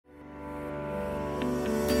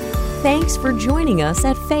Thanks for joining us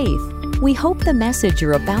at Faith. We hope the message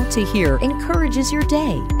you're about to hear encourages your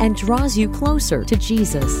day and draws you closer to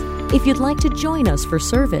Jesus. If you'd like to join us for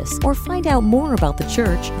service or find out more about the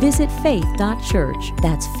church, visit faith.church.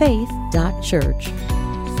 That's faith.church.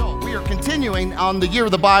 So we are continuing on the year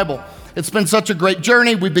of the Bible. It's been such a great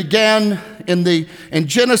journey. We began in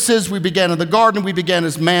Genesis, we began in the garden, we began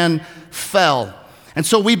as man fell. And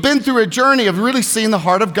so we've been through a journey of really seeing the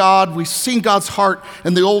heart of God. We've seen God's heart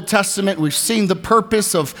in the Old Testament. We've seen the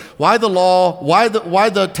purpose of why the law, why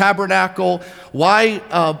the tabernacle,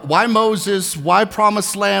 why Moses, why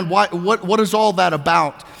promised land, what is all that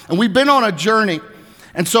about? And we've been on a journey.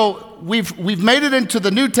 And so we've made it into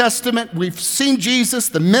the New Testament. We've seen Jesus,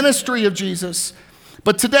 the ministry of Jesus.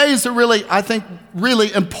 But today is a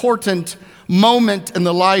really important moment in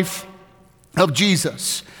the life of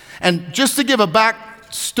Jesus. And just to give a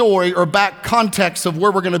back story or back context of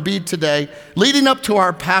where we're going to be today, leading up to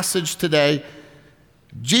our passage today,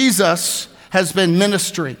 Jesus has been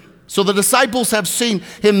ministering. So the disciples have seen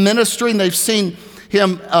him ministering. They've seen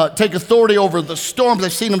him take authority over the storm.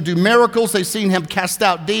 They've seen him do miracles. They've seen him cast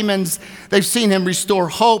out demons. They've seen him restore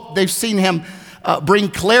hope. They've seen him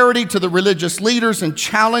bring clarity to the religious leaders and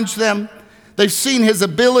challenge them. They've seen his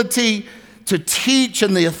ability to teach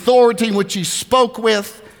and the authority in which he spoke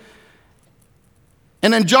with.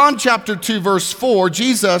 And in John chapter 2, verse 4,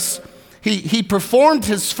 Jesus, he performed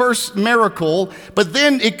his first miracle, but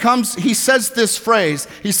then he says this phrase.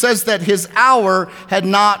 He says that his hour had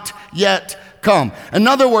not yet come. In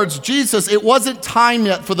other words, Jesus, it wasn't time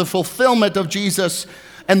yet for the fulfillment of Jesus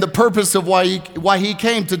and the purpose of why he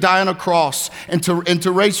came to die on a cross and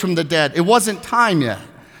to raise from the dead. It wasn't time yet.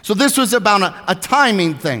 So this was about a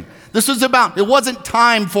timing thing. It wasn't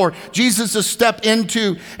time for Jesus to step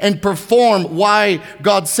into and perform why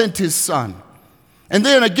God sent his son. And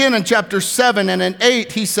then again in chapter 7 and in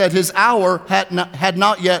 8, he said his hour had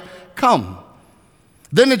not yet come.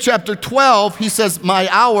 Then in chapter 12, he says, my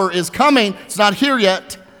hour is coming. It's not here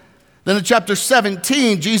yet. Then in chapter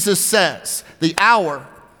 17, Jesus says, the hour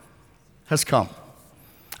has come.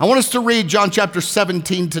 I want us to read John chapter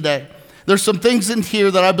 17 today. There's some things in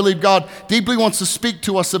here that I believe God deeply wants to speak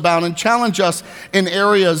to us about and challenge us in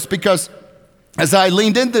areas, because as I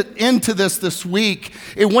leaned into this week,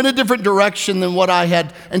 it went a different direction than what I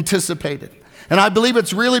had anticipated. And I believe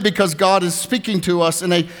it's really because God is speaking to us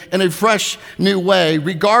in a fresh new way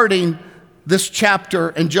regarding this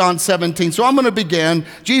chapter in John 17. So I'm going to begin.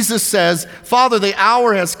 Jesus says, Father, the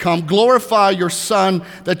hour has come. Glorify your Son,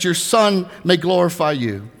 that your Son may glorify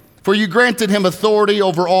you. For you granted him authority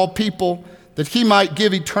over all people, that he might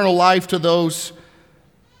give eternal life to those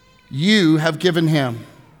you have given him.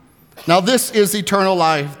 Now this is eternal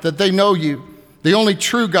life, that they know you, the only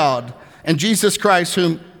true God, and Jesus Christ,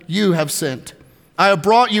 whom you have sent. I have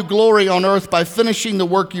brought you glory on earth by finishing the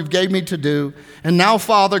work you gave me to do. And now,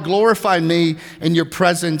 Father, glorify me in your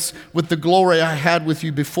presence with the glory I had with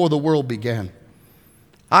you before the world began.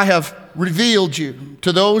 I have revealed you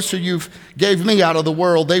to those who you gave me out of the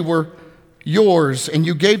world. They were yours, and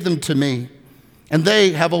you gave them to me, and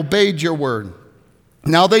they have obeyed your word.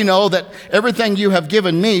 Now they know that everything you have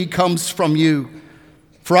given me comes from you.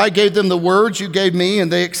 For I gave them the words you gave me, and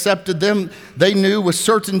they accepted them. They knew with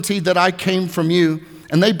certainty that I came from you,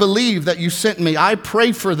 and they believe that you sent me. I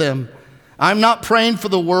pray for them. I'm not praying for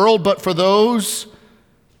the world, but for those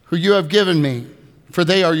who you have given me, for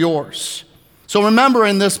they are yours. So remember,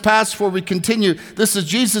 in this passage before we continue, this is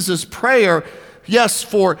Jesus' prayer, yes,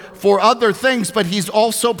 for other things, but he's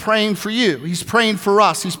also praying for you. He's praying for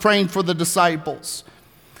us. He's praying for the disciples.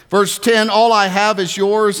 Verse 10, all I have is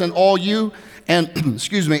yours, and all you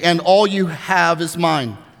have is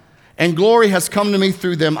mine. And glory has come to me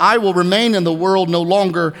through them. I will remain in the world no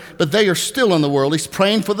longer, but they are still in the world. He's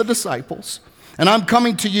praying for the disciples. And I'm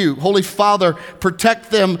coming to you, Holy Father, protect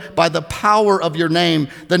them by the power of your name,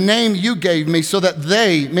 the name you gave me, so that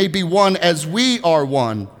they may be one as we are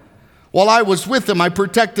one. While I was with them, I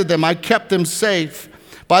protected them. I kept them safe.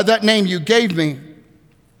 By that name you gave me,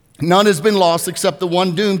 none has been lost except the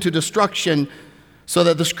one doomed to destruction, so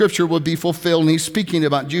that the scripture would be fulfilled. And he's speaking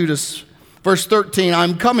about Judas. Verse 13,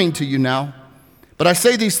 I'm coming to you now, but I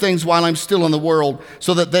say these things while I'm still in the world,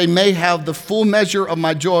 so that they may have the full measure of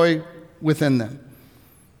my joy within them.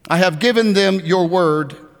 I have given them your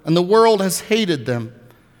word, and the world has hated them,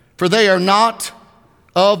 for they are not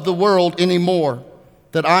of the world any more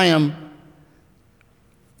than I am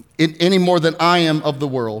of the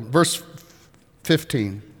world. Verse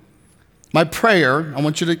 15. My prayer, I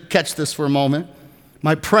want you to catch this for a moment.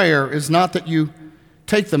 My prayer is not that you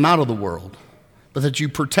take them out of the world, but that you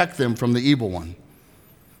protect them from the evil one.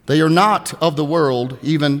 They are not of the world,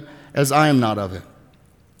 even as I am not of it.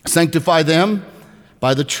 Sanctify them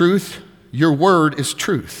by the truth. Your word is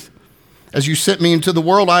truth. As you sent me into the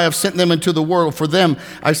world, I have sent them into the world. For them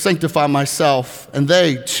I sanctify myself, and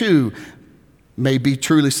they too may be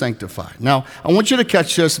truly sanctified. Now, I want you to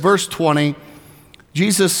catch this. Verse 20,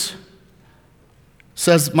 Jesus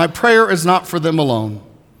says, my prayer is not for them alone.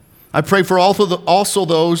 I pray for also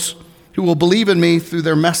those who will believe in me through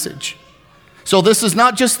their message. So this is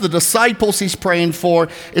not just the disciples he's praying for.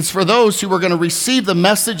 It's for those who are going to receive the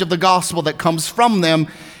message of the gospel that comes from them.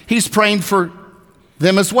 He's praying for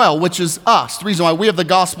them as well, which is us. The reason why we have the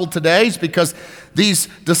gospel today is because these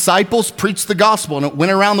disciples preached the gospel, and it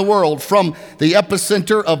went around the world from the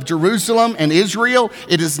epicenter of Jerusalem and Israel.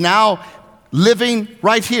 It is now living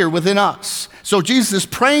right here within us. So Jesus is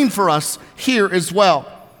praying for us here as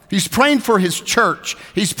well. He's praying for his church.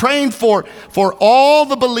 He's praying for all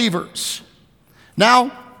the believers.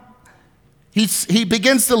 Now, he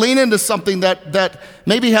begins to lean into something that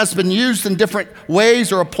maybe has been used in different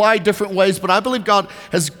ways or applied different ways, but I believe God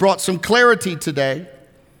has brought some clarity today.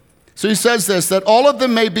 So he says this, that all of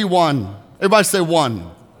them may be one. Everybody say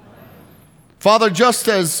one. Father, just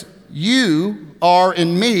as you are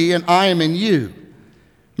in me and I am in you,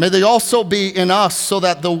 may they also be in us, so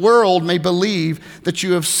that the world may believe that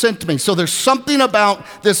you have sent me. So there's something about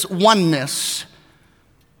this oneness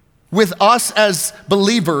with us as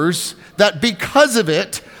believers that because of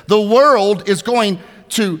it, the world is going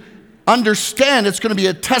to understand. It's going to be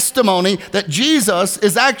a testimony that Jesus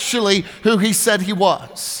is actually who he said he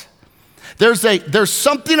was. There's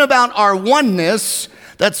something about our oneness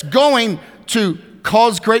that's going to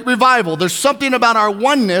cause great revival. There's something about our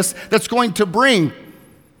oneness that's going to bring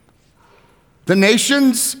the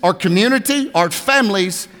nations, our community, our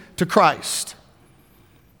families to Christ.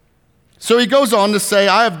 So he goes on to say,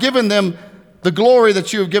 I have given them the glory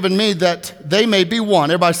that you have given me, that they may be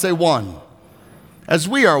one. Everybody say one. As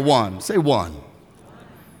we are one. Say one.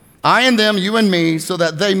 I and them, you and me, so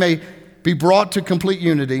that they may be brought to complete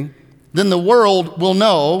unity. Then the world will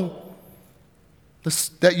know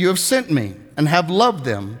that you have sent me and have loved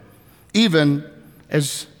them, even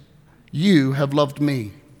as you have loved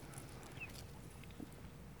me.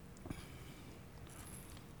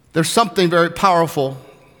 There's something very powerful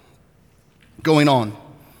going on.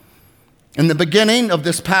 In the beginning of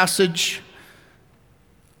this passage,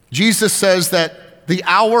 Jesus says that the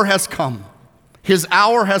hour has come. His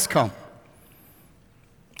hour has come.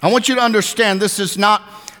 I want you to understand this is not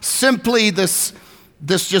simply this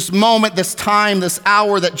just moment, this time, this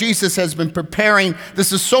hour that Jesus has been preparing.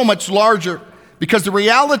 This is so much larger, because the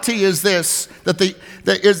reality is this, that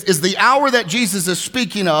the hour that Jesus is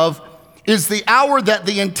speaking of is the hour that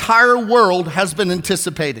the entire world has been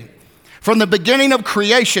anticipating. From the beginning of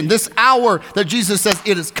creation, this hour that Jesus says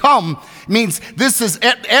it has come means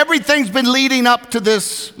everything's been leading up to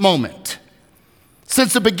this moment.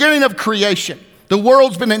 Since the beginning of creation, the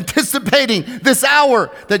world's been anticipating this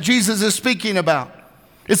hour that Jesus is speaking about.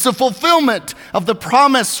 It's the fulfillment of the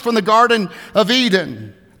promise from the Garden of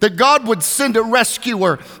Eden, that God would send a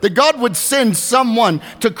rescuer, that God would send someone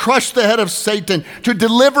to crush the head of Satan, to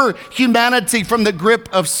deliver humanity from the grip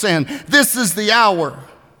of sin. This is the hour.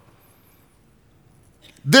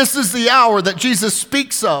 This is the hour that Jesus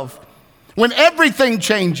speaks of, when everything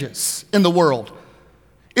changes in the world.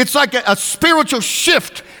 It's like a spiritual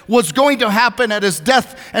shift was going to happen at his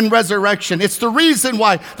death and resurrection. It's the reason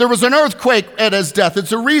why there was an earthquake at his death.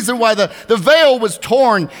 It's the reason why the veil was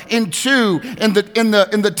torn in two in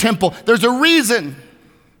the temple. There's a reason.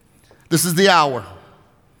 This is the hour.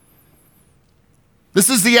 This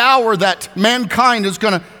is the hour that mankind is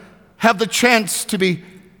going to have the chance to be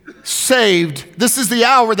saved. This is the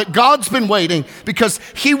hour that God's been waiting, because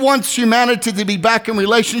he wants humanity to be back in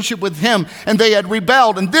relationship with him, and they had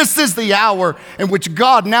rebelled. And this is the hour in which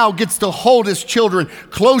God now gets to hold his children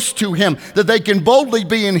close to him, that they can boldly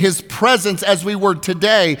be in his presence as we were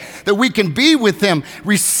today, that we can be with him,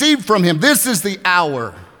 receive from him. This is the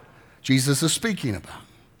hour Jesus is speaking about.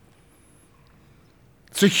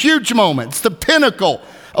 It's a huge moment. It's the pinnacle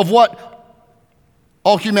of what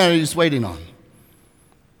all humanity is waiting on.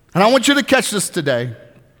 And I want you to catch this today.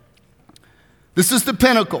 This is the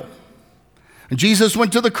pinnacle. And Jesus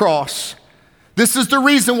went to the cross. This is the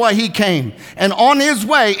reason why he came. And on his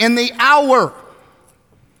way, in the hour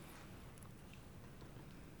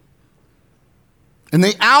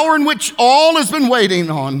in which all has been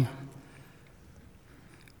waiting on,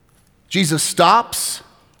 Jesus stops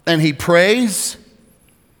and he prays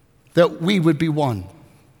that we would be one.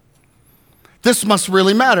 This must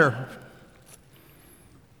really matter.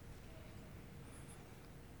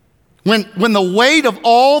 When the weight of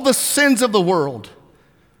all the sins of the world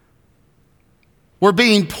we're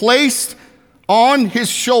being placed on his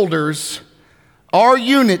shoulders, our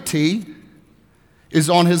unity is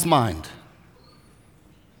on his mind.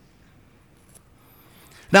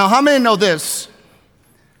 Now, how many know this?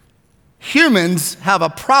 Humans have a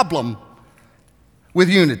problem with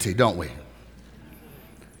unity, don't we?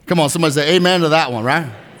 Come on, somebody say amen to that one, right?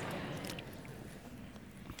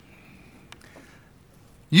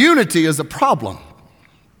 Unity is a problem.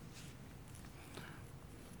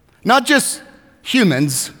 Not just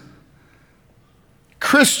humans,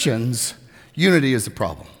 Christians, unity is a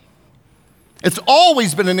problem. It's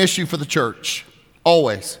always been an issue for the church,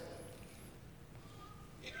 always.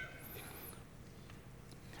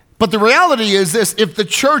 But the reality is this: if the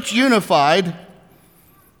church unified,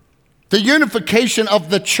 the unification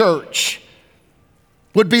of the church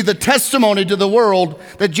would be the testimony to the world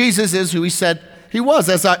that Jesus is who he said he was,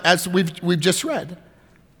 as we've just read.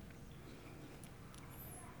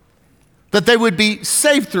 That they would be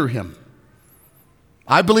saved through him.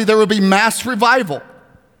 I believe there would be mass revival.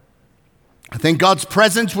 I think God's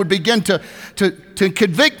presence would begin to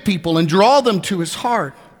convict people and draw them to his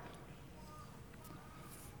heart.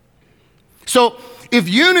 So if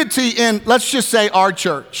unity in, let's just say our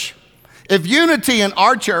church, if unity in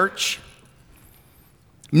our church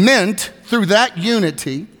meant through that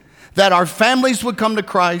unity that our families would come to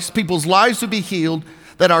Christ, people's lives would be healed,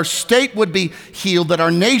 that our state would be healed, that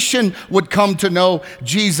our nation would come to know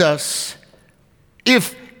Jesus.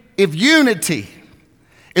 If unity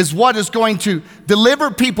is what is going to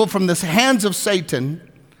deliver people from the hands of Satan,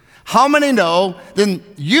 how many know then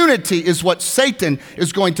unity is what Satan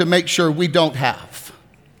is going to make sure we don't have?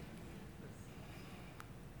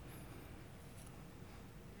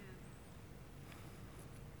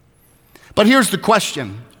 But here's the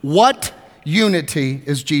question: what unity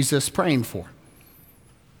is Jesus praying for?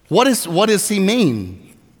 What does he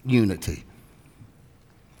mean, unity?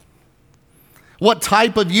 What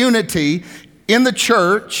type of unity in the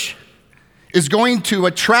church is going to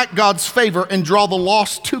attract God's favor and draw the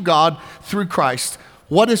lost to God through Christ?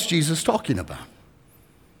 What is Jesus talking about?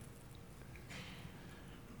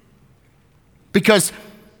 Because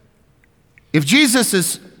if Jesus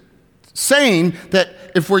is saying that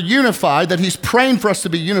if we're unified, that he's praying for us to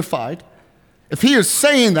be unified, if he is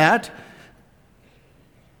saying that,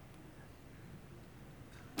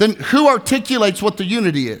 then who articulates what the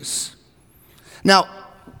unity is? Now,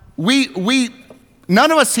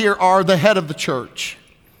 none of us here are the head of the church.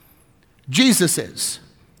 Jesus is.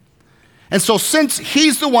 And so since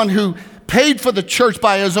he's the one who paid for the church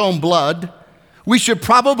by his own blood, we should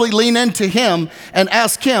probably lean into him and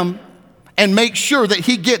ask him and make sure that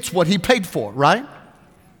he gets what he paid for, right?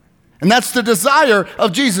 And that's the desire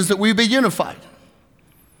of Jesus, that we be unified.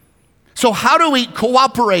 So how do we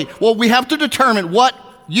cooperate? Well, we have to determine what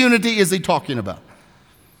unity is he talking about.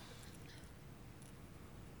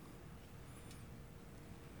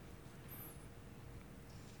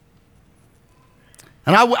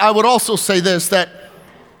 And I would also say this, that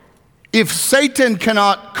if Satan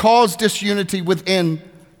cannot cause disunity within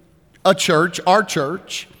a church, our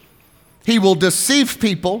church, he will deceive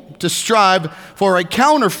people to strive for a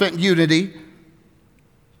counterfeit unity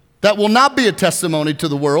that will not be a testimony to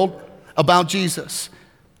the world about Jesus.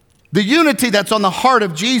 The unity that's on the heart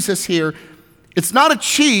of Jesus here, it's not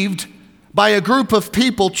achieved by a group of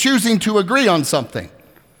people choosing to agree on something.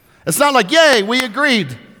 It's not like, yay, we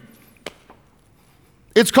agreed.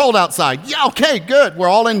 It's cold outside. Yeah, okay, good. We're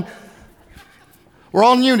all in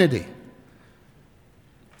unity.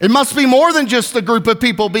 It must be more than just a group of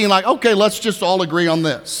people being like, okay, let's just all agree on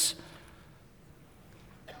this.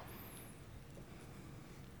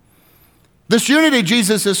 This unity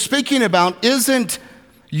Jesus is speaking about isn't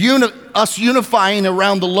us unifying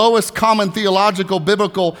around the lowest common theological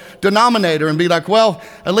biblical denominator and be like, well,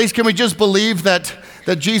 at least can we just believe that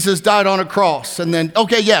Jesus died on a cross? And then,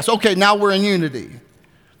 okay, yes, okay, now we're in unity.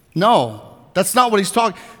 No, that's not what he's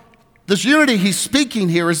talking. This unity he's speaking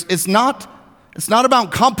here is not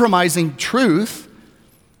about compromising truth,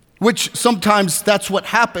 which sometimes that's what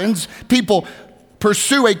happens. People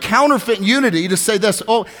pursue a counterfeit unity to say this,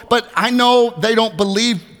 oh, but I know they don't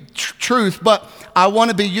believe truth, but I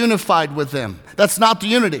want to be unified with them. That's not the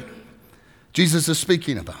unity Jesus is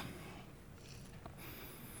speaking about.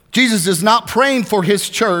 Jesus is not praying for his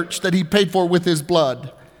church that he paid for with his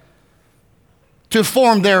blood to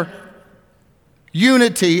form their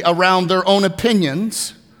unity around their own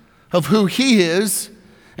opinions of who he is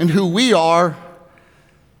and who we are.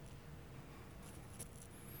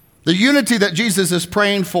 The unity that Jesus is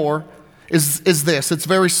praying for is this. It's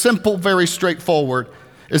very simple, very straightforward.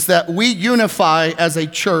 Is that we unify as a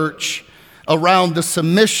church around the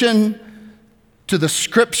submission to the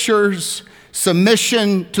scriptures,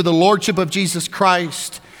 submission to the lordship of Jesus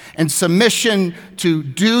Christ, and submission to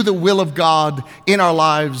do the will of God in our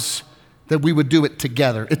lives, that we would do it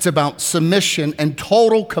together. It's about submission and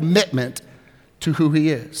total commitment to who He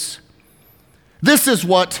is. This is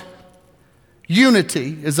what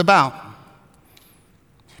unity is about.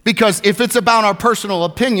 Because if it's about our personal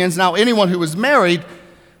opinions, now anyone who is married,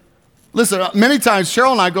 listen, many times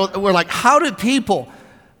Cheryl and I we're like, how do people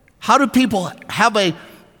have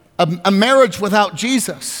a marriage without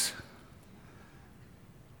Jesus?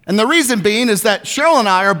 And the reason being is that Cheryl and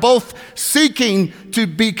I are both seeking to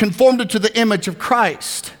be conformed to the image of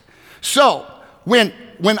Christ. So when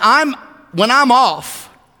I'm off,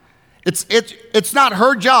 it's not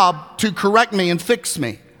her job to correct me and fix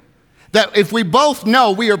me. That if we both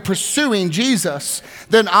know we are pursuing Jesus,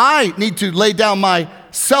 then I need to lay down my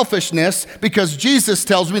selfishness, because Jesus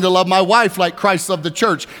tells me to love my wife like Christ loved the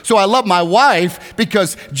church. So I love my wife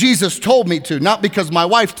because Jesus told me to, not because my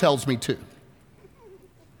wife tells me to.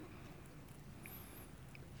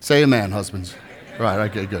 Say amen, husbands. Right,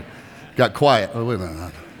 okay, good. Got quiet. Oh, wait a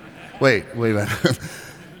minute. Wait a minute.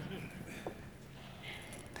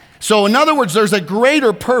 So in other words, there's a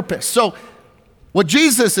greater purpose. So what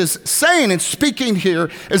Jesus is saying and speaking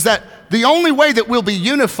here is that the only way that we'll be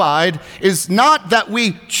unified is not that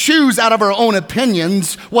we choose out of our own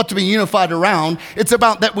opinions what to be unified around. It's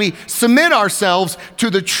about that we submit ourselves to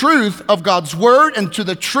the truth of God's word and to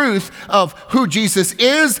the truth of who Jesus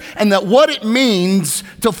is, and that what it means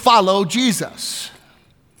to follow Jesus.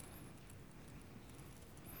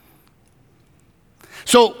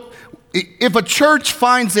 So if a church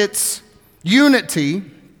finds its unity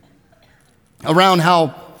around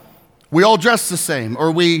how we all dress the same,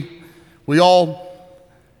 or we all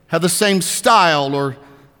have the same style, or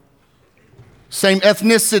same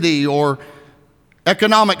ethnicity, or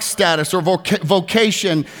economic status, or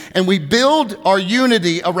vocation, and we build our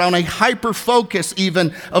unity around a hyper-focus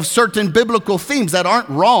even of certain biblical themes that aren't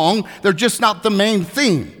wrong, they're just not the main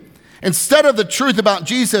theme. Instead of the truth about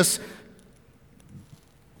Jesus,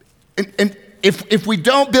 and if we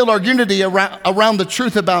don't build our unity around the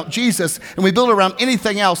truth about Jesus, and we build around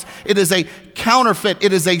anything else, it is a counterfeit,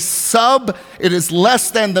 it is it is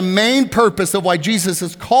less than the main purpose of why Jesus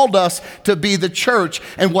has called us to be the church.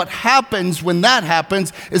 And what happens when that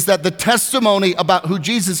happens is that the testimony about who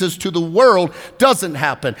Jesus is to the world doesn't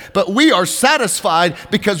happen. But we are satisfied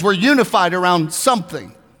because we're unified around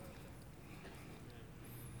something.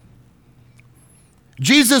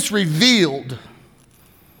 Jesus revealed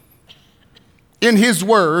in His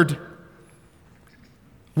word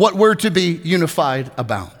what we're to be unified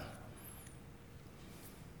about.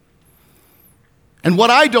 And what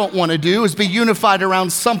I don't want to do is be unified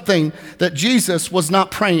around something that Jesus was not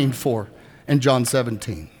praying for in John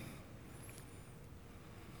 17.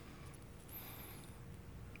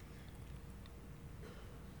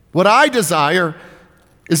 What I desire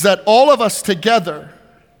is that all of us together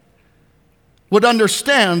would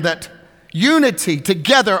understand that unity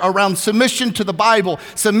together around submission to the Bible,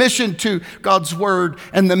 submission to God's word,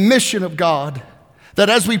 and the mission of God, that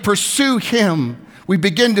as we pursue Him, we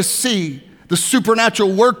begin to see the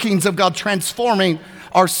supernatural workings of God transforming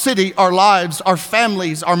our city, our lives, our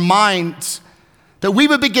families, our minds, that we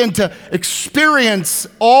would begin to experience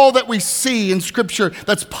all that we see in Scripture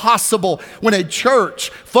that's possible when a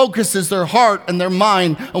church focuses their heart and their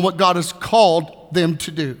mind on what God has called them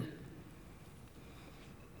to do.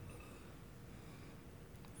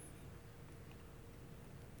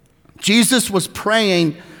 Jesus was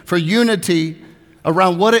praying for unity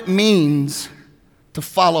around what it means to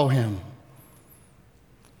follow Him,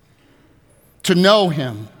 to know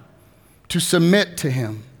Him, to submit to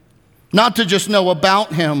Him. Not to just know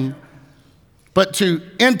about Him, but to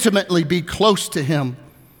intimately be close to Him.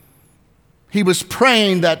 He was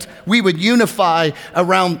praying that we would unify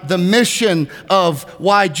around the mission of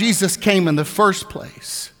why Jesus came in the first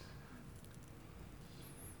place.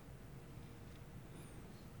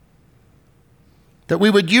 That we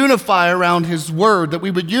would unify around His word, that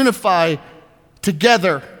we would unify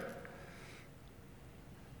together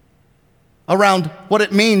around what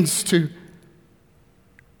it means to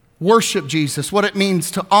worship Jesus, what it means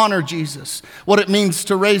to honor Jesus, what it means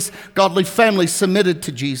to raise godly families submitted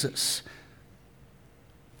to Jesus.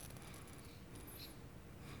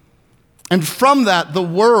 And from that, the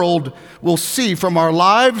world will see from our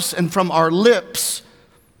lives and from our lips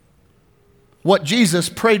what Jesus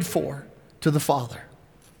prayed for to the Father,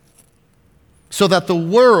 so that the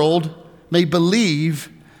world may believe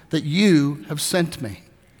that you have sent me.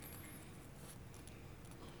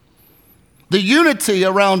 The unity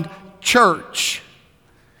around church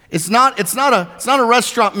It's not a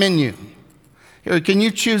restaurant menu. Here, can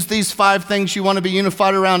you choose these 5 things you want to be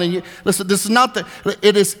unified around? And listen, this is not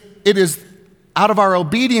it is out of our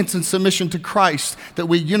obedience and submission to Christ that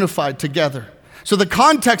we unified together. So the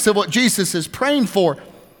context of what Jesus is praying for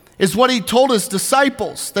is what he told his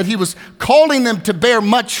disciples, that he was calling them to bear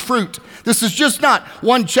much fruit. This is just not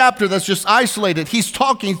one chapter that's just isolated. He's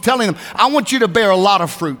telling them, I want you to bear a lot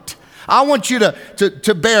of fruit. I want you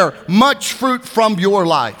to bear much fruit from your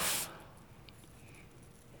life.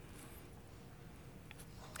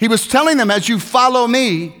 He was telling them, as you follow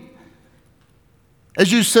me,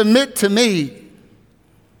 as you submit to me,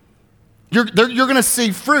 you're going to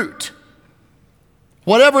see fruit.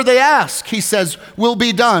 Whatever they ask, he says, will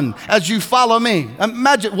be done as you follow me.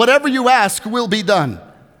 Imagine, whatever you ask will be done.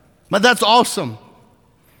 But that's awesome.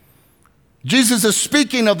 Jesus is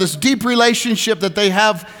speaking of this deep relationship that they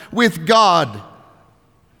have with God.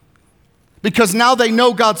 Because now they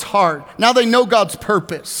know God's heart. Now they know God's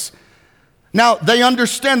purpose. Now they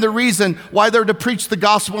understand the reason why they're to preach the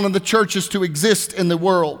gospel and the church is to exist in the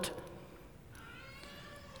world.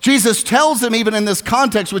 Jesus tells them, even in this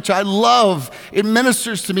context, which I love, it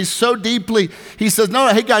ministers to me so deeply. He says,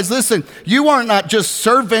 no, hey guys, listen, you are not just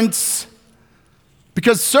servants,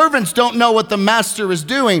 because servants don't know what the master is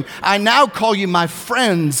doing. I now call you my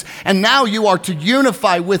friends, and now you are to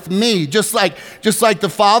unify with me. Just like the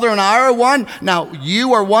Father and I are one, now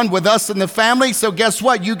you are one with us in the family, so guess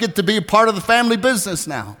what? You get to be a part of the family business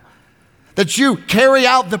now. That you carry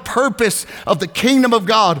out the purpose of the kingdom of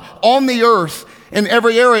God on the earth in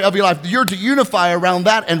every area of your life. You're to unify around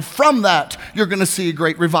that, and from that, you're going to see a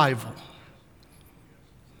great revival.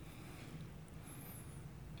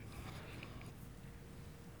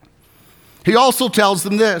 He also tells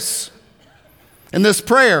them this in this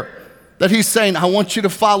prayer that he's saying, I want you to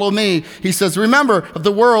follow me. He says, remember, if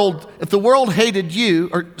the world hated you,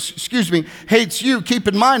 hates you, keep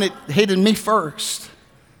in mind it hated me first.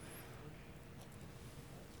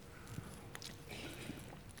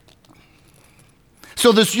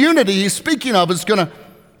 So this unity he's speaking of is going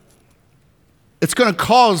to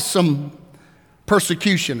cause some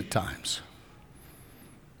persecution at times.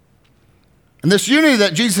 And this unity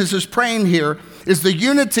that Jesus is praying here is the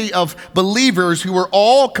unity of believers who are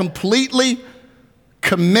all completely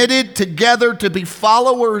committed together to be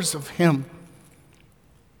followers of him,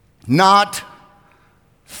 not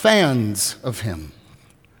fans of him.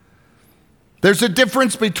 There's a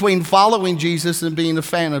difference between following Jesus and being a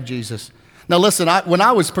fan of Jesus. Now listen, when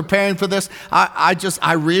I was preparing for this,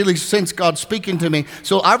 I really sensed God speaking to me.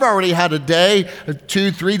 So I've already had a day,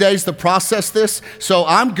 2-3 days to process this. So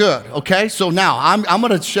I'm good, okay? So now I'm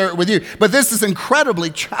going to share it with you. But this is incredibly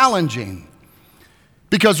challenging.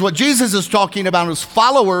 Because what Jesus is talking about is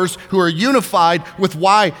followers who are unified with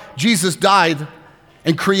why Jesus died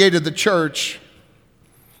and created the church.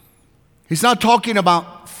 He's not talking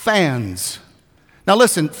about fans. Now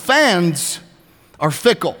listen, fans are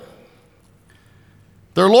fickle.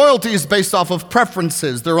 Their loyalty is based off of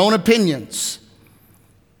preferences, their own opinions.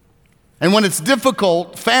 And when it's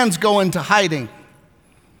difficult, fans go into hiding.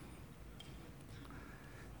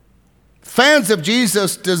 Fans of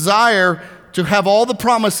Jesus desire to have all the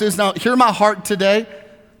promises. Now, hear my heart today.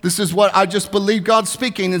 This is what I just believe God's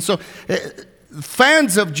speaking. And so,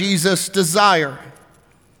 fans of Jesus desire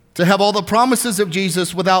to have all the promises of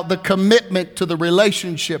Jesus without the commitment to the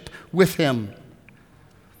relationship with him.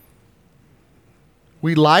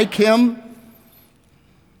 We like him.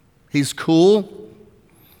 He's cool.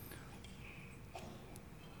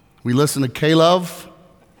 We listen to K-Love.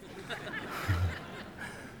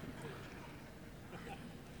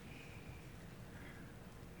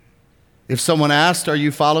 If someone asked, are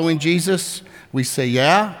you following Jesus? We say,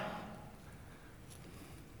 yeah.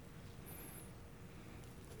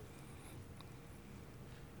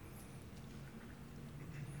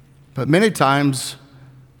 But many times,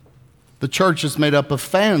 the church is made up of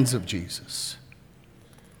fans of Jesus.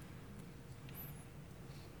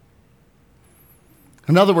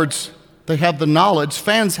 In other words, they have the knowledge,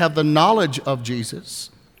 fans have the knowledge of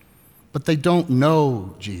Jesus, but they don't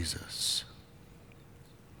know Jesus.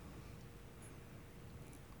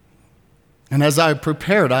 And as I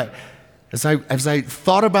prepared, as I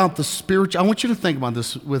thought about the spiritual, I want you to think about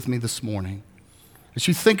this with me this morning. As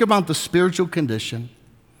you think about the spiritual condition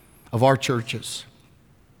of our churches,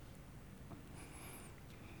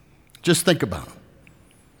 just think about it.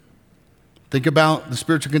 Think about the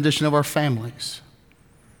spiritual condition of our families.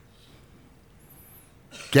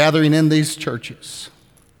 Gathering in these churches.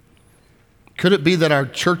 Could it be that our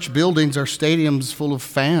church buildings, our stadiums full of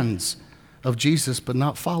fans of Jesus, but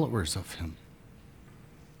not followers of him?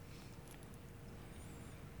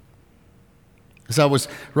 As I was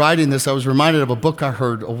writing this, I was reminded of a book I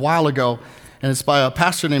heard a while ago, and it's by a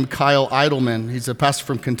pastor named Kyle Idleman. He's a pastor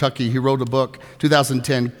from Kentucky. He wrote a book,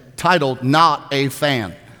 2010, titled Not a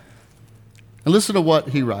Fan. And listen to what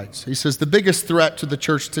he writes. He says, the biggest threat to the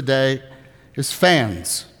church today is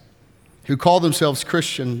fans who call themselves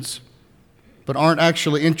Christians but aren't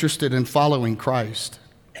actually interested in following Christ.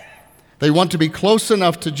 They want to be close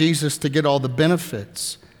enough to Jesus to get all the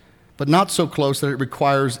benefits, but not so close that it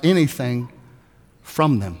requires anything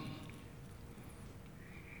from them.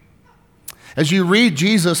 As you read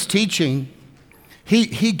Jesus' teaching,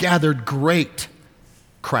 he gathered great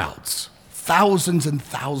crowds, thousands and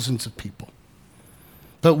thousands of people.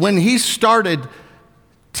 But when he started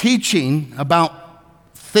teaching about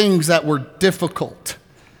things that were difficult,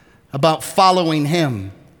 about following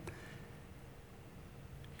him,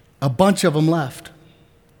 a bunch of them left.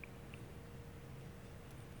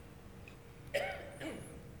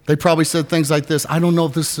 They probably said things like this: I don't know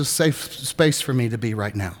if this is a safe space for me to be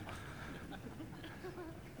right now.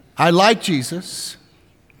 I like Jesus.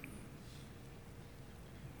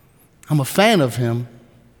 I'm a fan of him.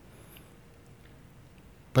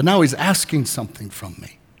 But now he's asking something from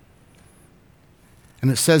me. And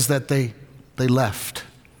it says that they left.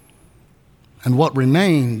 And what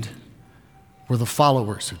remained were the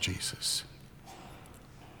followers of Jesus.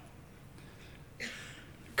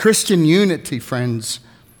 Christian unity, friends,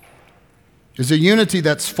 is a unity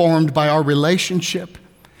that's formed by our relationship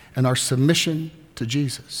and our submission to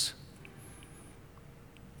Jesus.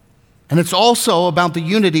 And it's also about the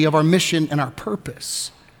unity of our mission and our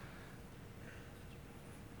purpose.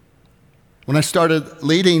 When I started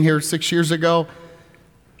leading here 6 years ago,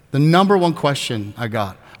 the number one question I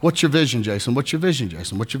got, what's your vision, Jason? What's your vision,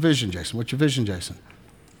 Jason? What's your vision, Jason? What's your vision, Jason?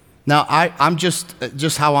 Now, I'm just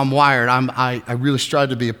how I'm wired. I really strive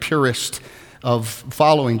to be a purist of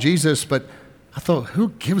following Jesus, but I thought, who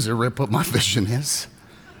gives a rip what my vision is?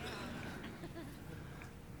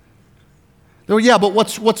 Oh yeah, but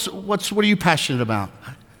what are you passionate about?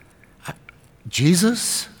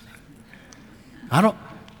 Jesus? The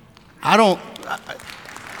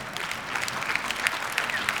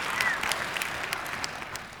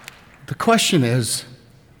question is,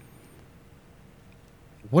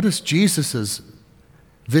 what is Jesus'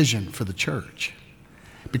 vision for the church?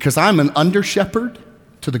 Because I'm an under-shepherd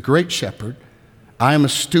to the great shepherd. I am a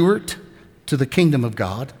steward to the kingdom of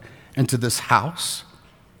God and to this house.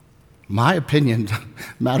 My opinion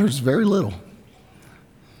matters very little.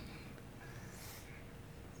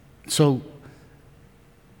 So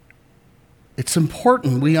it's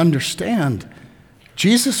important we understand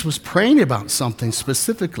Jesus was praying about something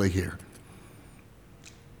specifically here.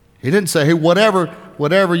 He didn't say, hey,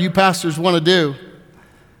 whatever you pastors want to do,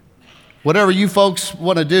 whatever you folks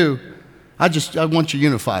want to do, I want you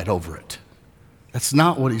unified over it. That's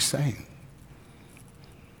not what he's saying.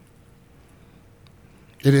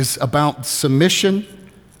 It is about submission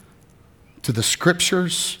to the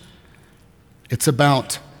scriptures. It's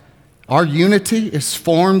about our unity is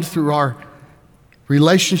formed through our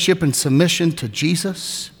relationship and submission to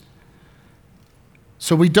Jesus.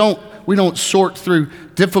 So we don't sort through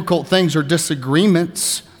difficult things or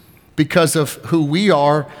disagreements because of who we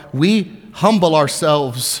are. We humble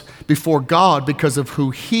ourselves before God because of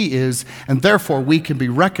who he is, and therefore we can be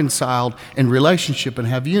reconciled in relationship and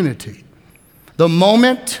have unity. The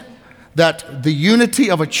moment that the unity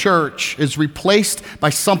of a church is replaced by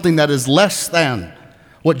something that is less than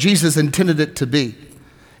what Jesus intended it to be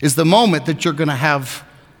is the moment that you're going to have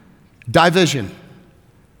division,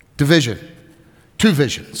 two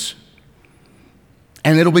visions.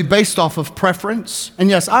 And it'll be based off of preference. And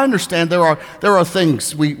yes, I understand there are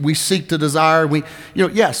things we seek to desire.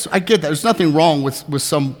 Yes, I get that. There's nothing wrong with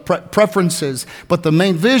some preferences, but the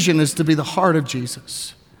main vision is to be the heart of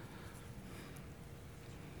Jesus.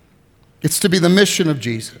 It's to be the mission of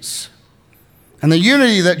Jesus. And the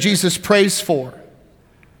unity that Jesus prays for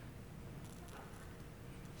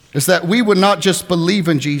is that we would not just believe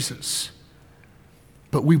in Jesus,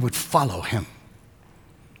 but we would follow him.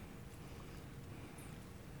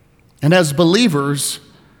 And as believers,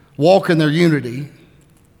 walk in their unity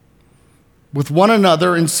with one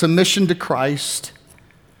another in submission to Christ.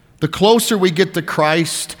 The closer we get to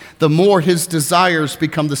Christ, the more his desires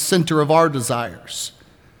become the center of our desires.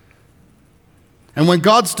 And when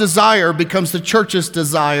God's desire becomes the church's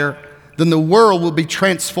desire, then the world will be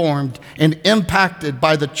transformed and impacted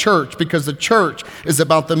by the church, because the church is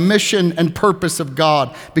about the mission and purpose of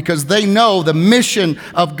God, because they know the mission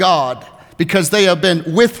of God, because they have been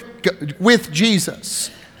with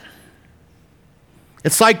Jesus.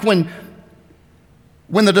 It's like when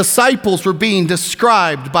the disciples were being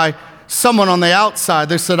described by someone on the outside.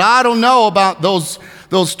 They said, I don't know about those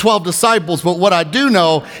 12 disciples, but what I do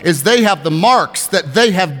know is they have the marks that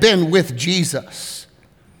they have been with Jesus.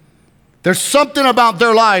 There's something about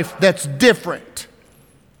their life that's different.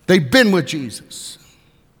 They've been with Jesus.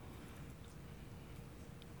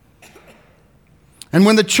 And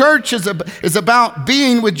when the church is about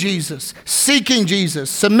being with Jesus, seeking Jesus,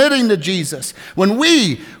 submitting to Jesus, when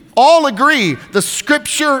we all agree the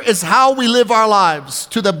Scripture is how we live our lives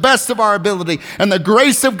to the best of our ability, and the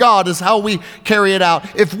grace of God is how we carry it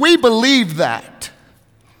out. If we believe that,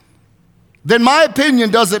 then my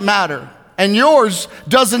opinion doesn't matter, and yours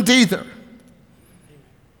doesn't either.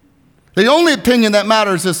 The only opinion that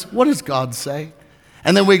matters is, what does God say?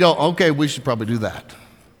 And then we go, okay, we should probably do that.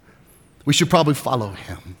 We should probably follow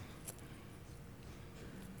him.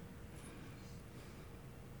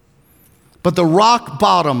 But the rock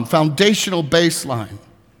bottom, foundational baseline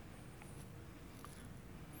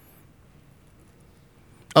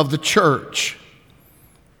of the church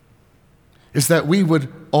is that we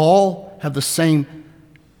would all have the same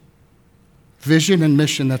vision and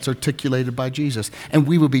mission that's articulated by Jesus, and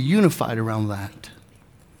we would be unified around that.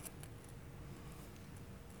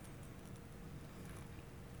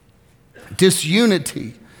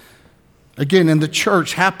 Disunity, again, in the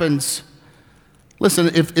church happens. Listen,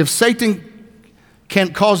 if Satan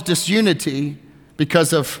can't cause disunity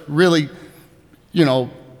because of really,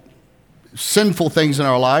 sinful things in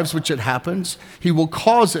our lives, which it happens, he will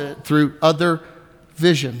cause it through other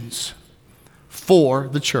visions for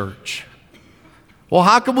the church. Well,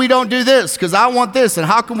 how come we don't do this? Because I want this. And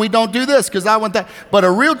how come we don't do this? Because I want that. But a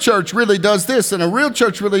real church really does this, and a real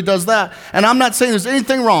church really does that. And I'm not saying there's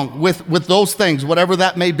anything wrong with those things, whatever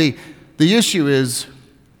that may be. The issue is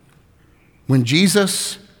when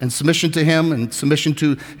Jesus and submission to him and submission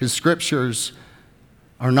to his scriptures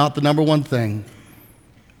are not the number one thing,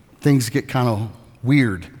 things get kind of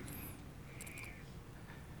weird.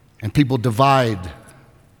 And people divide.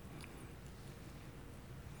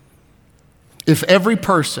 If every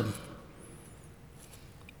person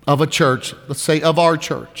of a church, let's say of our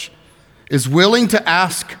church, is willing to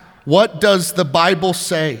ask, what does the Bible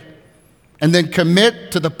say? And then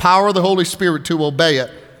commit to the power of the Holy Spirit to obey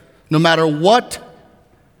it, no matter what,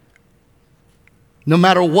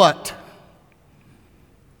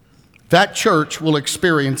 that church will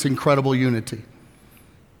experience incredible unity.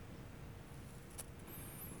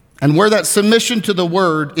 And where that submission to the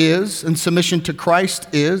Word is, and submission to Christ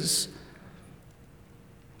is,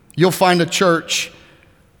 you'll find a church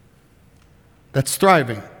that's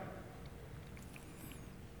thriving.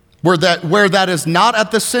 Where that is not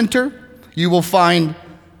at the center, you will find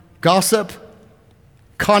gossip,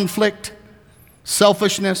 conflict,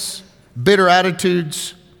 selfishness, bitter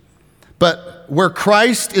attitudes. But where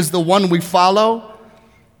Christ is the one we follow,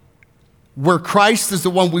 where Christ is the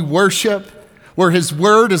one we worship, where his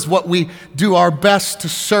word is what we do our best to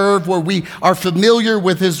serve, where we are familiar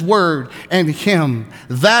with his word and him,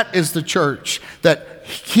 that is the church that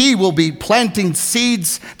he will be planting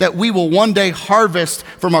seeds that we will one day harvest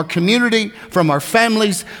from our community, from our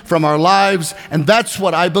families, from our lives. And that's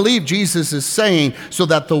what I believe Jesus is saying, so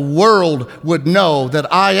that the world would know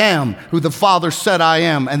that I am who the Father said I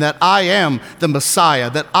am, and that I am the Messiah,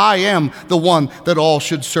 that I am the one that all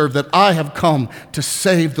should serve, that I have come to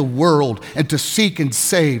save the world and to seek and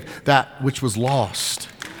save that which was lost.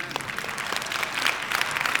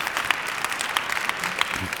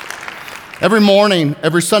 Every morning,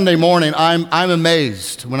 every Sunday morning, I'm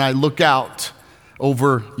amazed when I look out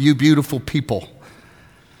over you beautiful people.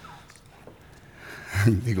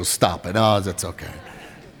 He goes, stop it. Oh, that's okay.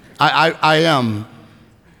 I am.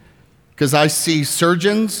 Because I see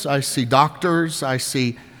surgeons, I see doctors, I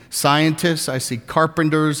see scientists, I see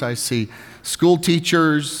carpenters, I see school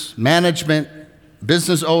teachers, management,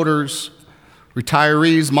 business owners,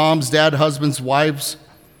 retirees, moms, dads, husbands, wives.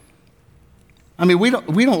 I mean, we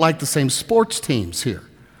don't like the same sports teams here.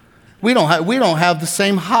 We don't have the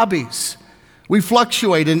same hobbies. We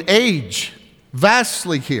fluctuate in age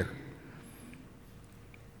vastly here.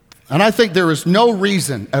 And I think there is no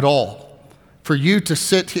reason at all for you to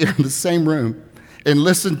sit here in the same room and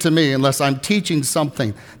listen to me unless I'm teaching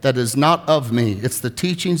something that is not of me. It's the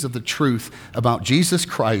teachings of the truth about Jesus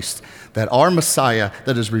Christ, that our Messiah,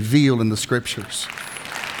 that is revealed in the scriptures.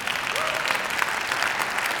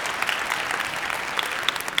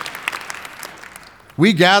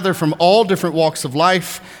 We gather from all different walks of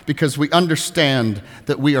life because we understand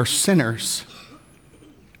that we are sinners,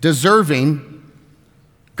 deserving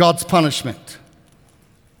God's punishment.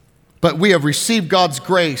 But we have received God's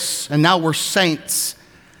grace, and now we're saints.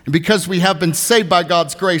 Because we have been saved by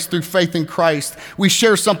God's grace through faith in Christ, we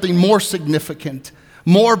share something more significant,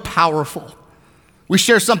 more powerful. We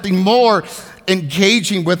share something more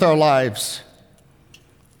engaging with our lives.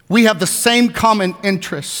 We have the same common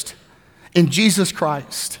interest in Jesus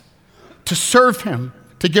Christ, to serve him,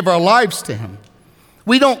 to give our lives to him.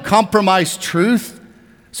 We don't compromise truth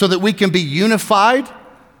so that we can be unified.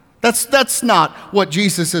 That's not what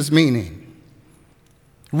Jesus is meaning.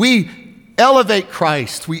 We elevate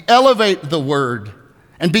Christ. We elevate the word.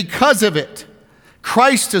 And because of it,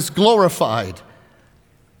 Christ is glorified.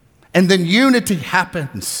 And then unity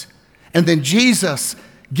happens. And then Jesus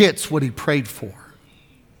gets what he prayed for.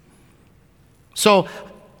 So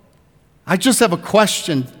I just have a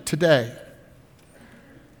question today.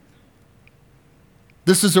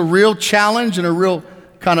 This is a real challenge and a real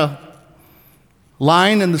kind of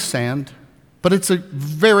line in the sand, but it's a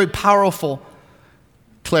very powerful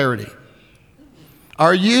clarity.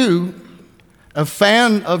 Are you a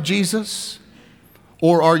fan of Jesus,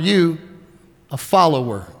 or are you a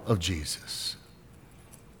follower of Jesus?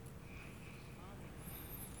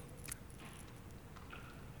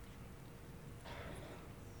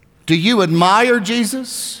 Do you admire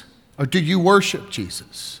Jesus, or do you worship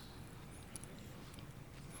Jesus?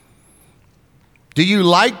 Do you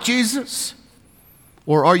like Jesus,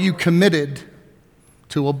 or are you committed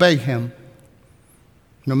to obey him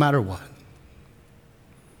no matter what?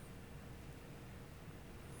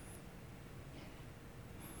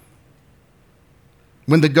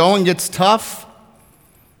 When the going gets tough,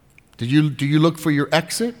 do you look for your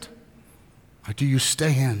exit, or do you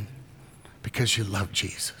stay in because you love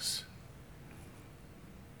Jesus?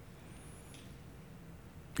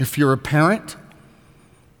 If you're a parent,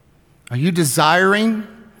 are you desiring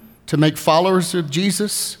to make followers of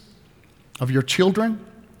Jesus, of your children?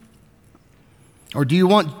 Or do you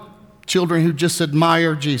want children who just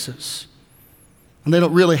admire Jesus and they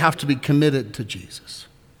don't really have to be committed to Jesus?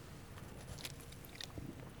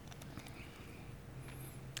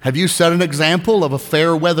 Have you set an example of a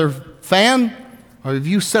fair weather fan, or have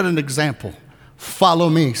you set an example? Follow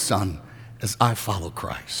me, son, as I follow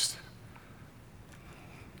Christ.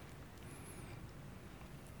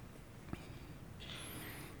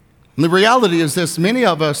 And the reality is this: many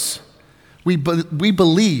of us, we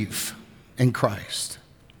believe in Christ.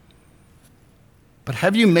 But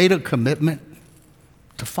have you made a commitment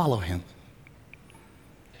to follow him,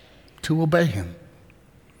 to obey him?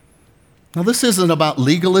 Now, this isn't about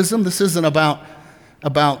legalism. This isn't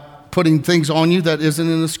about putting things on you that isn't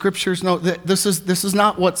in the scriptures. No, this is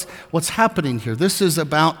not what's happening here. This is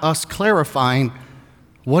about us clarifying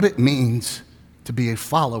what it means to be a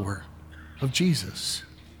follower of Jesus.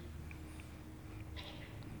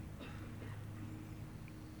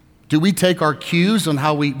 Do we take our cues on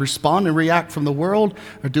how we respond and react from the world,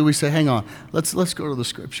 or do we say, hang on, let's go to the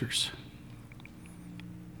scriptures?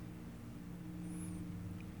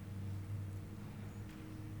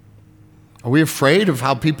 Are we afraid of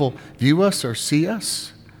how people view us or see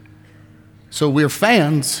us? So we're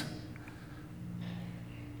fans,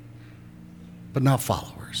 but not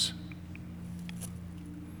followers.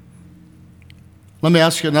 Let me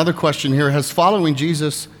ask you another question here. Has following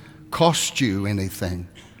Jesus cost you anything?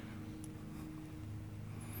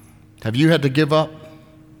 Have you had to give up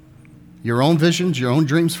your own visions, your own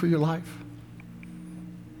dreams for your life?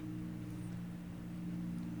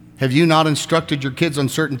 Have you not instructed your kids on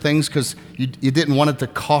certain things because you didn't want it to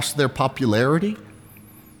cost their popularity?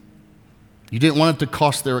 You didn't want it to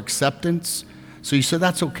cost their acceptance? So you said,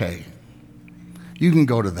 that's okay. You can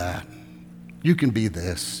go to that. You can be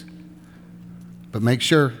this. But make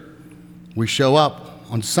sure we show up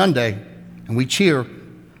on Sunday and we cheer.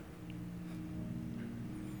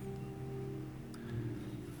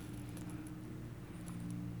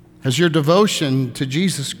 Has your devotion to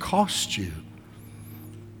Jesus cost you?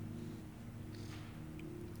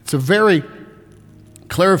 It's a very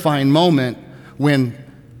clarifying moment when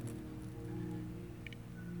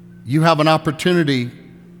you have an opportunity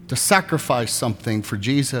to sacrifice something for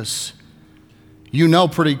Jesus. You know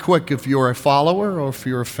pretty quick if you're a follower or if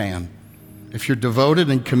you're a fan, if you're devoted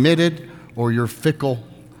and committed or you're fickle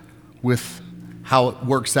with how it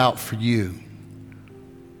works out for you.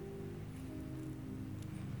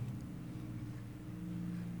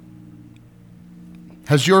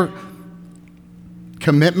 Has your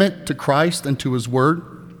commitment to Christ and to his word,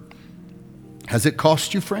 has it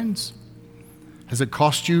cost you friends? Has it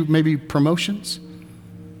cost you maybe promotions?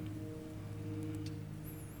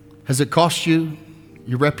 Has it cost you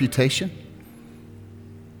your reputation?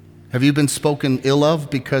 Have you been spoken ill of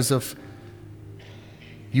because of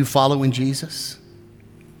you following Jesus?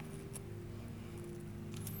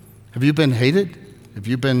 Have you been hated? Have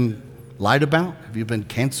you been lied about? Have you been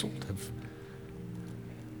canceled?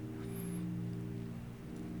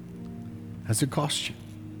 Has it cost you?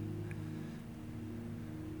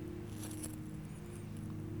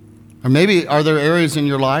 Or maybe are there areas in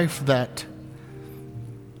your life that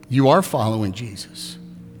you are following Jesus,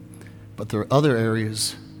 but there are other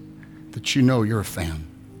areas that you know you're a fan?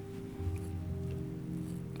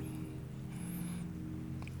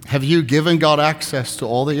 Have you given God access to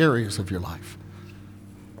all the areas of your life?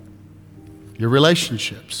 Your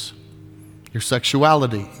relationships, your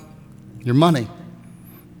sexuality, your money,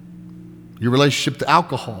 your relationship to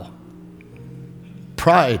alcohol,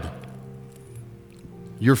 pride,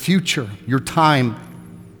 your future, your time,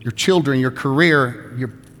 your children, your career,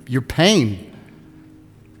 your pain,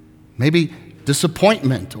 maybe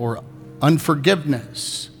disappointment or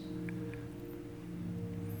unforgiveness.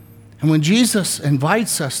 And when Jesus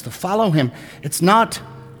invites us to follow him, it's not,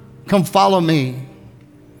 come follow me,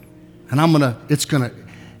 and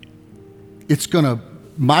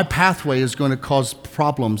my pathway is going to cause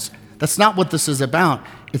problems. That's not what this is about.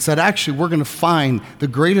 It's that actually we're going to find the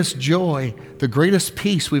greatest joy, the greatest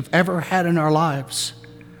peace we've ever had in our lives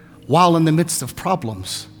while in the midst of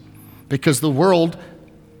problems, because the world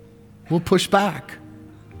will push back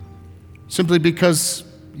simply because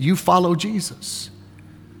you follow Jesus.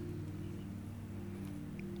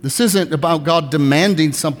 This isn't about God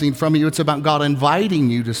demanding something from you. It's about God inviting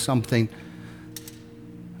you to something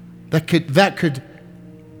that could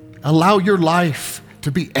allow your life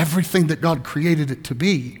to be everything that God created it to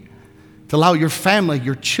be, to allow your family,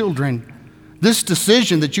 your children, this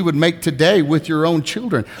decision that you would make today with your own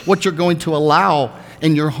children, what you're going to allow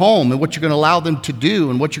in your home and what you're going to allow them to do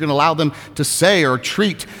and what you're going to allow them to say or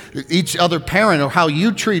treat each other parent or how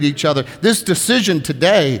you treat each other. This decision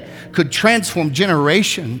today could transform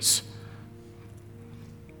generations.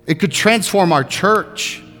 It could transform our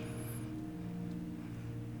church.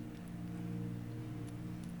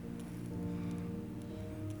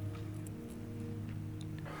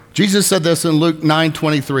 Jesus said this in Luke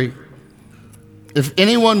 9:23. If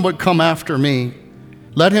anyone would come after me,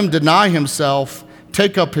 let him deny himself,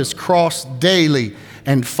 take up his cross daily,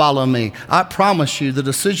 and follow me. I promise you, the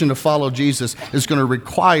decision to follow Jesus is going to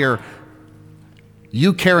require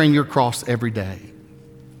you carrying your cross every day.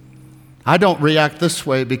 I don't react this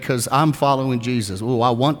way because I'm following Jesus. Oh, I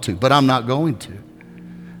want to, but I'm not going to.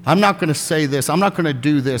 I'm not going to say this. I'm not going to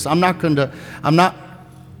do this. I'm not going to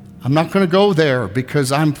go there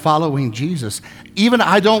because I'm following Jesus. Even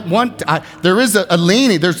I don't want to, there is a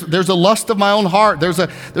leaning, there's a lust of my own heart, there's a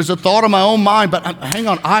thought of my own mind, but hang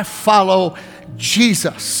on, I follow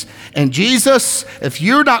Jesus. And Jesus, if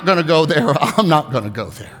you're not going to go there, I'm not going to go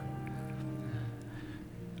there.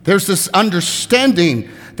 There's this understanding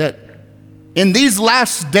that in these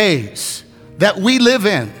last days that we live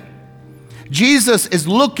in, Jesus is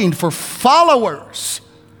looking for followers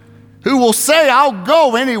who will say, I'll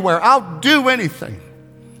go anywhere, I'll do anything.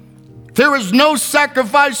 There is no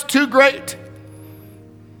sacrifice too great.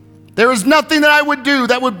 There is nothing that I would do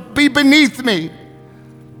that would be beneath me.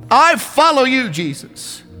 I follow you,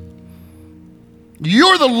 Jesus.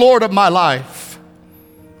 You're the Lord of my life.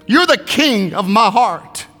 You're the King of my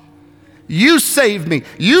heart. You saved me.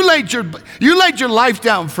 You laid your life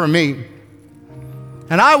down for me.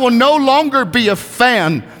 And I will no longer be a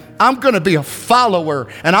fan. I'm going to be a follower,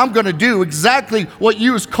 and I'm going to do exactly what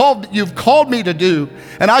you've called me to do.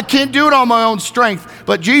 And I can't do it on my own strength.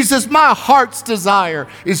 But Jesus, my heart's desire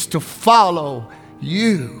is to follow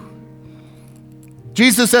you.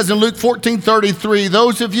 Jesus says in Luke 14:33,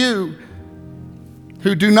 those of you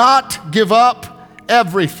who do not give up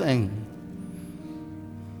everything.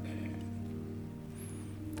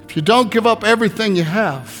 If you don't give up everything you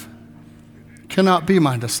have, you cannot be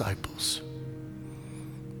my disciples.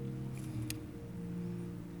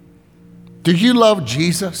 Do you love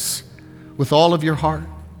Jesus with all of your heart?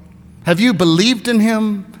 Have you believed in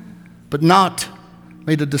him, but not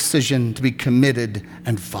made a decision to be committed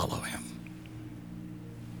and follow him?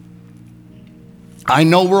 I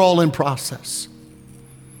know we're all in process,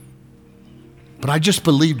 but I just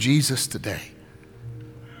believe Jesus today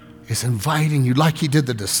is inviting you like he did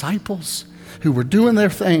the disciples who were doing their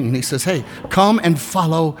thing. And he says, hey, come and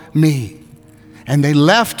follow me. And they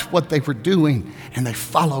left what they were doing and they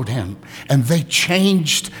followed him, and they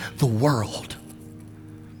changed the world.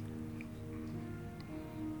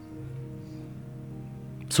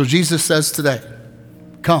 So Jesus says today,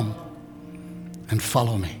 come and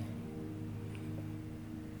follow me.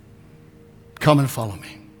 Come and follow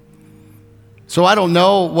me. So I don't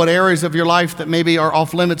know what areas of your life that maybe are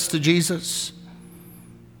off limits to Jesus,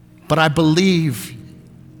 but I believe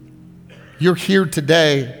you're here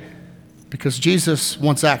today because Jesus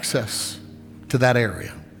wants access to that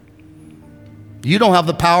area. You don't have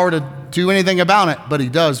the power to do anything about it, but he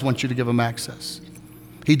does want you to give him access.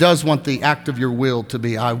 He does want the act of your will to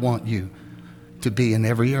be, I want you to be in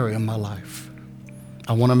every area of my life.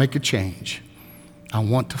 I want to make a change. I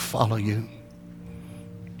want to follow you.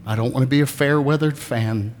 I don't want to be a fair-weathered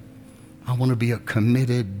fan. I want to be a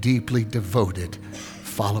committed, deeply devoted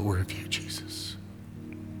follower of you, Jesus.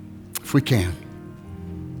 If we can,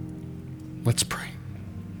 let's pray.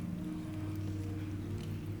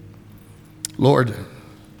 Lord,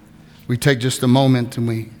 we take just a moment and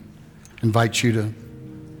we invite you to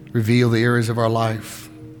reveal the areas of our life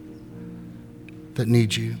that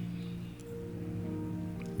need you,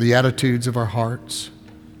 the attitudes of our hearts.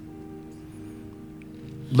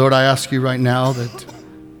 Lord, I ask you right now that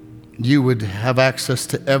you would have access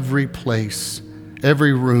to every place,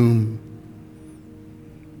 every room.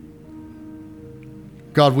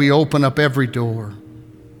 God, we open up every door.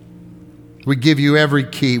 We give you every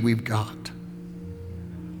key we've got.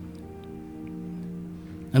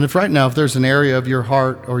 And if right now, if there's an area of your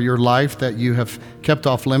heart or your life that you have kept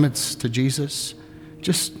off limits to Jesus,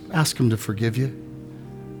 just ask him to forgive you.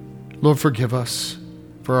 Lord, forgive us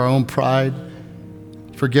for our own pride.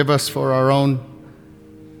 Forgive us for our own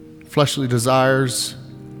fleshly desires.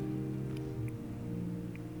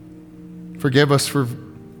 Forgive us for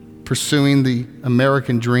pursuing the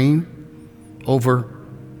American dream over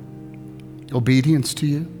obedience to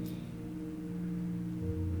you.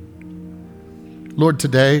 Lord,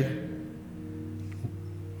 today,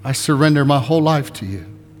 I surrender my whole life to you.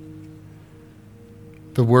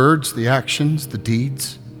 The words, the actions, the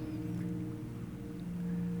deeds.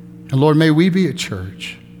 And Lord, may we be a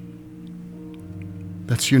church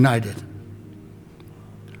that's united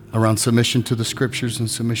around submission to the scriptures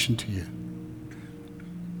and submission to you.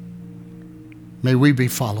 May we be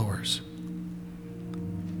followers.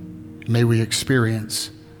 May we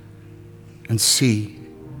experience and see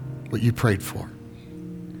what you prayed for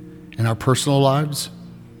in our personal lives,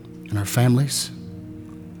 in our families,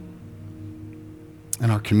 in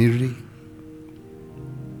our community.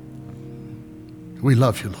 We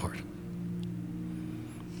love you, Lord.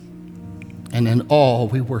 And in all,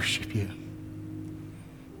 we worship you.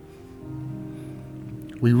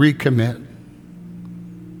 We recommit,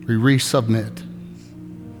 we resubmit,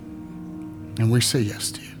 and we say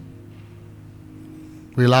yes to you.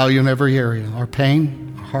 We allow you in every area, our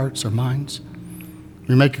pain, our hearts, our minds.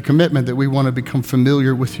 We make a commitment that we want to become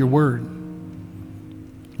familiar with your word.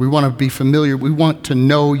 We want to be familiar. We want to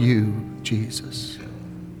know you, Jesus.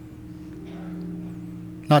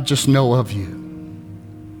 Not just know of you.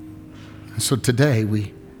 And so today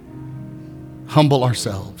we humble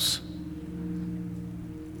ourselves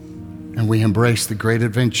and we embrace the great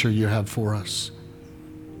adventure you have for us.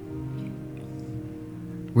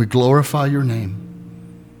 We glorify your name,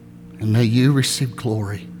 and may you receive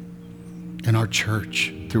glory in our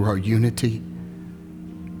church through our unity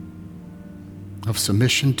of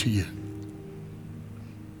submission to you.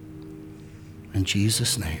 In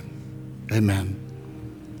Jesus' name, amen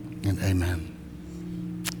and amen.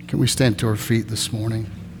 Can we stand to our feet this morning?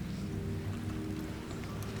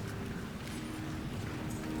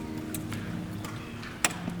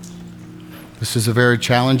 This is a very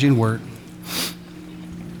challenging word,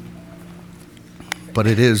 but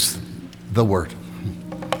it is the word.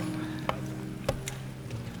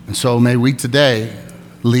 And so may we today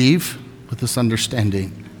leave with this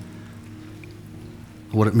understanding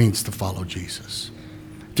of what it means to follow Jesus.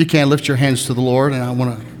 If you can, lift your hands to the Lord, and I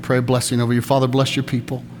want to pray a blessing over you. Father, bless your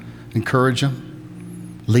people. Encourage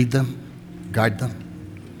them. Lead them. Guide them.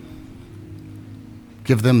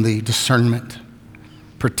 Give them the discernment.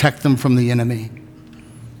 Protect them from the enemy.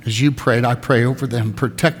 As you prayed, I pray over them.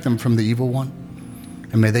 Protect them from the evil one.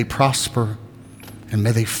 And may they prosper. And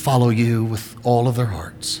may they follow you with all of their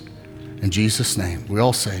hearts. In Jesus' name, we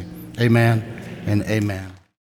all say amen and amen.